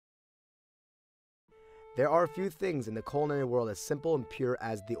There are a few things in the culinary world as simple and pure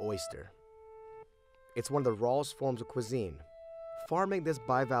as the oyster. It's one of the rawest forms of cuisine. Farming this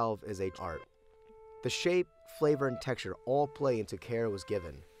bivalve is an art. The shape, flavor, and texture all play into care was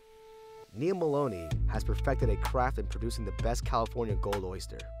given. Neal Maloney has perfected a craft in producing the best California gold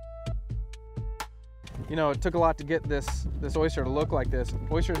oyster. You know, it took a lot to get this oyster to look like this.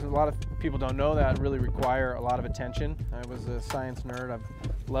 Oysters, a lot of people don't know that, really require a lot of attention. I was a science nerd. I've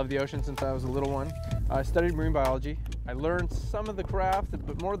loved the ocean since I was a little one. I studied marine biology. I learned some of the craft,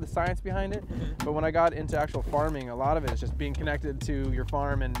 but more of the science behind it. But when I got into actual farming, a lot of it is just being connected to your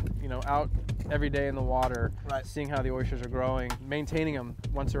farm and, you know, out every day in the water, seeing how the oysters are growing, maintaining them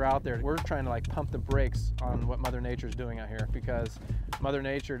once they're out there. We're trying to like pump the brakes on what Mother Nature is doing out here because Mother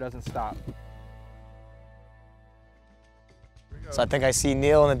Nature doesn't stop. So I think I see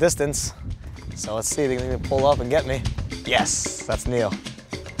Neal in the distance. So let's see if he can pull up and get me. Yes, that's Neal.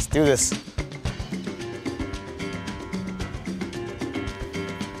 Let's do this.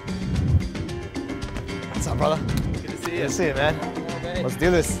 What's up, brother? Good to see you. Good to see you, man. Let's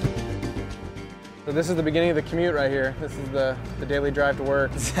do this. So this is the beginning of the commute right here. This is the daily drive to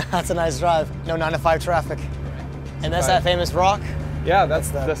work. That's a nice drive. No 9 to 5 traffic. And that's that famous rock? Yeah, that's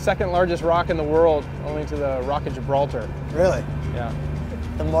the second largest rock in the world, only to the Rock of Gibraltar. Really? Yeah.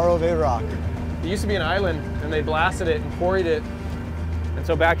 The Moro Bay rock. It used to be an island, and they blasted it and quarried it. And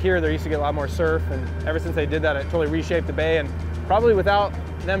so back here, there used to get a lot more surf, and ever since they did that, it totally reshaped the bay. And probably without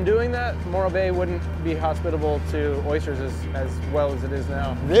them doing that, Moro Bay wouldn't be hospitable to oysters as well as it is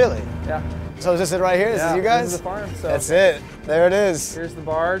now. Really? Yeah. So is this it right here? This is you guys? This is the farm. So that's it. There it is. Here's the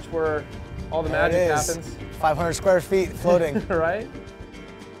barge where all the magic happens. 500 square feet floating. Right?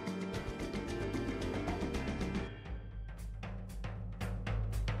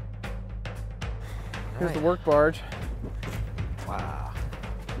 Here's the work barge. Wow.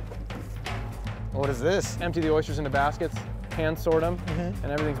 What is this? Empty the oysters into baskets, hand sort them,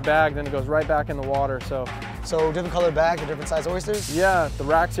 and everything's bagged, then it goes right back in the water. So different colored bags or different size oysters? Yeah, the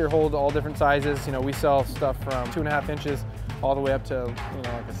racks here hold all different sizes. You know, we sell stuff from 2.5 inches all the way up to, you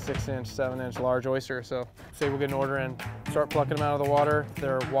know, like a 6-inch, 7-inch large oyster. So say we'll get an order in, start plucking them out of the water,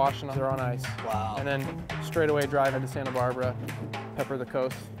 they're washed and they're on ice. Wow. And then straight away drive into Santa Barbara, pepper the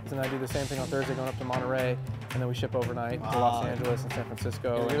coast. And I do the same thing on Thursday going up to Monterey, and then we ship overnight to Los Angeles and San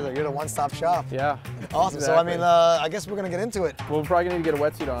Francisco. You're the one-stop shop. Yeah. Awesome. Exactly. So I mean, I guess we're gonna get into it. Well, we're probably gonna need to get a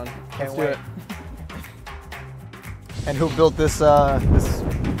wetsuit on. Can't Let's wait. do it. And who built this this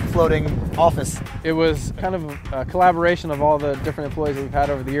floating office? It was kind of a collaboration of all the different employees that we've had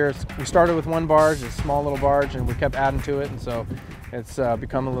over the years. We started with one barge, a small little barge, and we kept adding to it, and so it's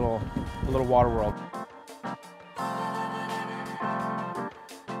become a little water world.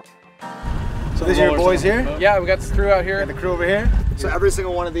 So these are your boys here? Yeah, we got the crew out here. And the crew over here? So every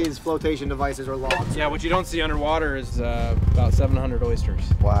single one of these flotation devices are logs? Yeah, what you don't see underwater is about 700 oysters.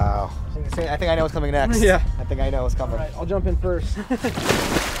 Wow. I think I know what's coming next. Yeah. I think I know what's coming. All right, I'll jump in first.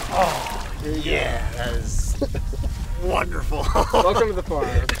 Oh, yeah, that is wonderful. Welcome to the farm.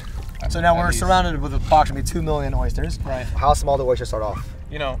 So now we're surrounded with approximately 2 million oysters. Right. How small do oysters start off?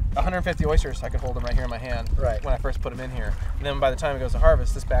 You know, 150 oysters, I could hold them right here in my hand when I first put them in here. And then by the time it goes to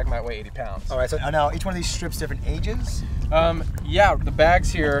harvest, this bag might weigh 80 pounds. All right, so now each one of these strips different ages? Yeah, the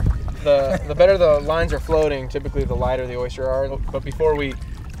bags here, the better the lines are floating, typically the lighter the oyster are. But before we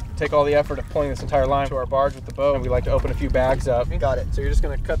take all the effort of pulling this entire line to our barge with the boat, we like to open a few bags up. Got it. So you're just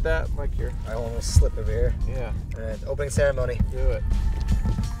gonna cut that like here. I almost slip over here. Yeah. All right, opening ceremony. Do it.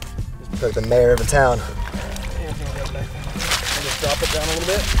 Just like the mayor of a town. Just drop it down a little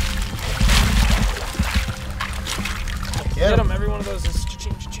bit. Get them. Every one of those is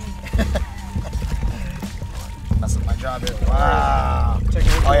cha-ching, cha-ching. That's my job here. Wow.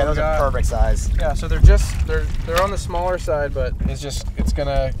 Oh yeah, those are perfect size. Yeah, so they're on the smaller side, but it's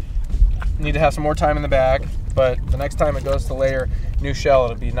gonna need to have some more time in the bag. But the next time it goes to layer new shell,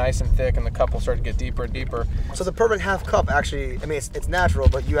 it'll be nice and thick, and the cup will start to get deeper and deeper. So the perfect half cup actually, I mean, it's natural,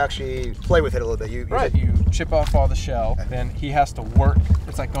 but you actually play with it a little bit. You chip off all the shell, then he has to work.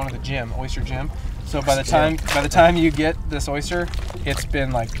 It's like going to the gym, oyster gym. So by the time you get this oyster, it's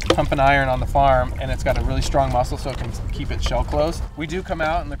been like pumping iron on the farm, and it's got a really strong muscle, so it can keep its shell closed. We do come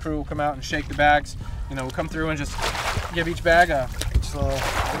out, and the crew will come out and shake the bags. You know, we'll come through and just give each bag a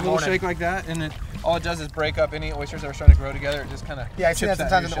little shake like that, and all it does is break up any oysters that are starting to grow together. It just kind of I see that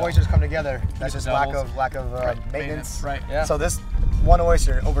sometimes when the oysters come together. That's just lack of maintenance. Right. Yeah. So this one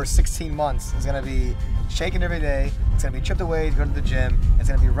oyster over 16 months is going to be shaken every day. It's going to be chipped away to go to the gym. It's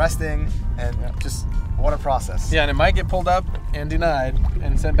going to be resting and just what a process. Yeah, and it might get pulled up and denied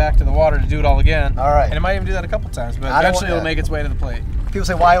and sent back to the water to do it all again. All right. And it might even do that a couple times, but eventually it'll make its way to the plate. People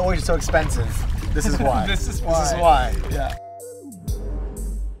say, why are oysters so expensive? This is why. This is why. This is why. Yeah.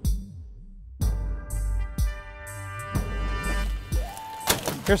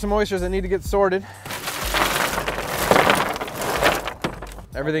 Here's some oysters that need to get sorted.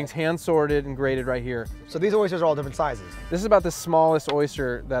 Everything's hand sorted and graded right here. So these oysters are all different sizes. This is about the smallest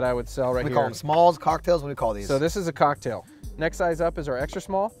oyster that I would sell right We here. call them smalls, cocktails. What do we call these? So this is a cocktail. Next size up is our extra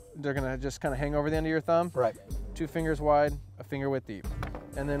small. They're gonna just kind of hang over the end of your thumb. Right. 2 fingers wide, a finger width deep.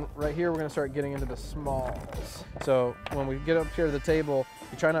 And then right here, we're gonna start getting into the smalls. So when we get up here to the table,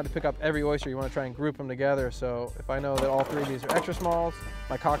 you try not to pick up every oyster. You wanna try and group them together. So if I know that all 3 of these are extra smalls,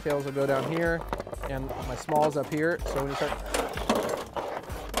 my cocktails will go down here and my smalls up here. So when you start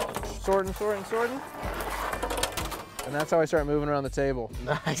sorting, and that's how I start moving around the table.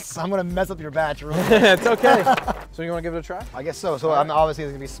 Nice. I'm gonna mess up your batch real quick. It's okay. So you wanna give it a try? I guess so. So I'm obviously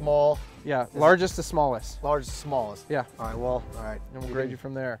it's gonna be small. Yeah, largest to smallest. Largest to smallest. Yeah. All right. Well. All right. And we'll grade you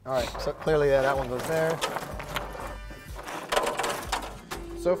from there. All right. So clearly, that one goes there.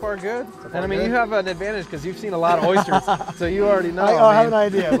 So far, good. So far And I mean, good. you have an advantage because you've seen a lot of oysters, so you already know. I have an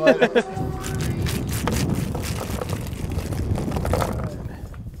idea, but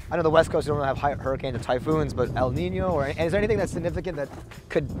I know the West Coast you don't have hurricanes or typhoons, but El Nino, or is there anything that's significant that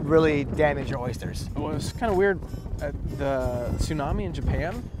could really damage your oysters? Well, it's kind of weird. The tsunami in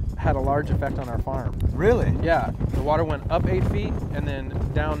Japan had a large effect on our farm. Really? Yeah, the water went up 8 feet and then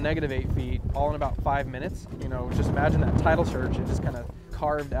down -8 feet, all in about 5 minutes. You know, just imagine that tidal surge. It just kind of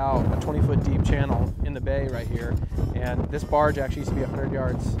carved out a 20-foot deep channel in the bay right here. And this barge actually used to be 100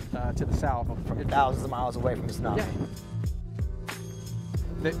 yards to the south. From thousands of miles away from the tsunami. Yeah.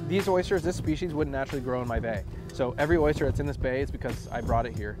 These oysters, this species wouldn't naturally grow in my bay. So every oyster that's in this bay is because I brought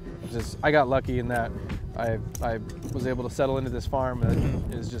it here. I got lucky in that I was able to settle into this farm that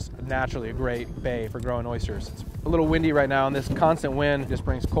is just naturally a great bay for growing oysters. It's a little windy right now, and this constant wind just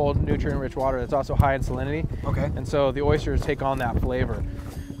brings cold, nutrient-rich water that's also high in salinity. Okay. And so the oysters take on that flavor.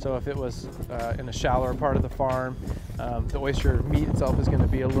 So if it was in a shallower part of the farm, the oyster meat itself is going to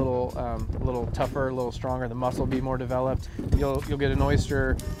be a little tougher, a little stronger. The muscle will be more developed. You'll get an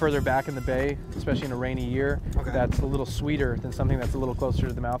oyster further back in the bay, especially in a rainy year. Okay. That's a little sweeter than something that's a little closer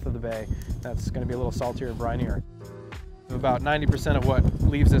to the mouth of the bay. That's going to be a little saltier and brinier. About 90% of what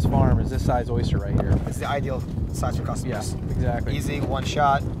leaves this farm is this size oyster right here. It's the ideal size for customers. Yeah, exactly. Easy, one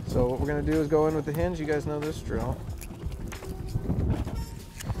shot. So what we're going to do is go in with the hinge. You guys know this drill.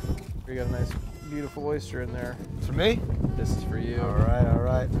 We got a nice, beautiful oyster in there. It's for me? This is for you. All right, all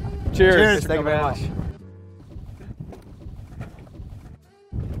right. Cheers. Cheers. Thank you very much.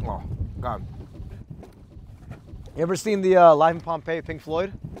 Oh, God. You ever seen the Live in Pompeii, Pink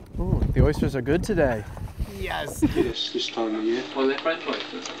Floyd? Ooh, the oysters are good today. Yes. Yes, this time of year. Well, they're French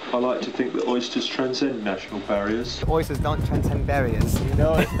oysters. I like to think that oysters transcend national barriers. Oysters don't transcend barriers. You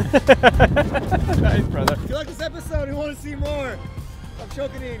know it. Nice, brother. If you like this episode and want to see more of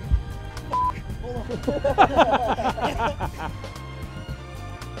Shokunin,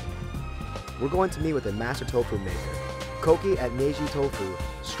 We're going to meet with a master tofu maker. Koki at Meiji Tofu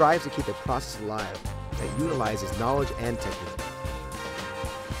strives to keep the process alive that utilizes knowledge and technique.